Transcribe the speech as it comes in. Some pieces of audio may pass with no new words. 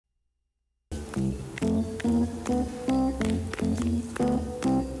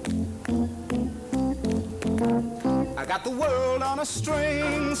I got the world on a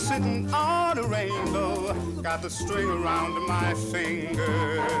string, sitting on a rainbow. Got the string around my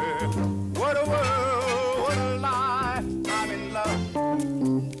finger. What a world, what a lie, I'm in love.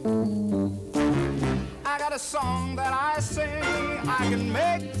 I got a song that I sing, I can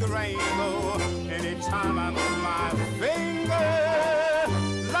make the rainbow anytime I move my finger.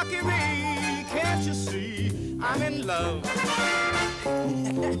 Lucky me, can't you see, I'm in love.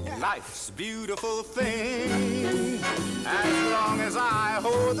 Life's a beautiful thing, as long as I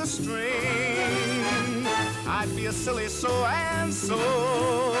hold the string. I'd be a silly so and so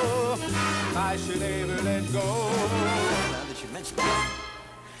if I should ever let go. Now that you mention it.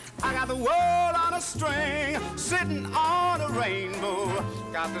 I got the world on a string, sitting on a rainbow.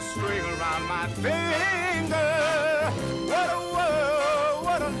 Got the string around my finger. What a world,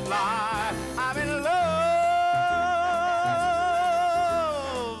 what a lie, I'm in love.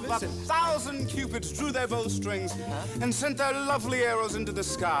 A thousand cupids drew their bowstrings and sent their lovely arrows into the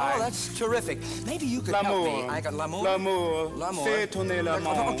sky. Oh, that's terrific. Maybe you could help me. I got l'amour. L'amour. L'amour. Fais tourner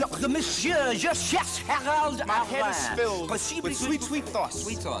l'amour. The monsieur, je cherche Harold Arlen. My head is filled with sweet, sweet thoughts.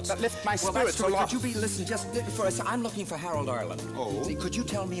 Sweet thoughts. That lift my well, spirits aloft. Could you listen just for a second? I'm looking for Harold Arlen. Oh? See, could you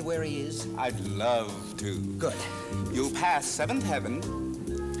tell me where he is? I'd love to. Good. You'll pass 7th heaven,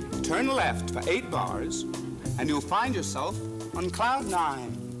 turn left for 8 bars, and you'll find yourself on cloud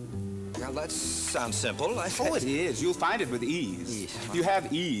 9. Well, that sounds simple. Oh, it is. You'll find it with ease. Ease. You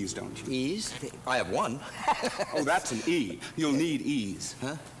have ease, don't you? Ease? I have one. Oh, that's an E. You'll need ease.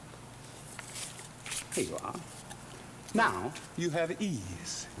 Huh? Here you are. Now you have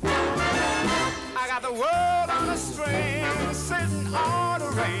ease. I got the world on a string, sitting on a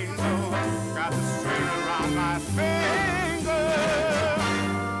rainbow. Got the string around my finger.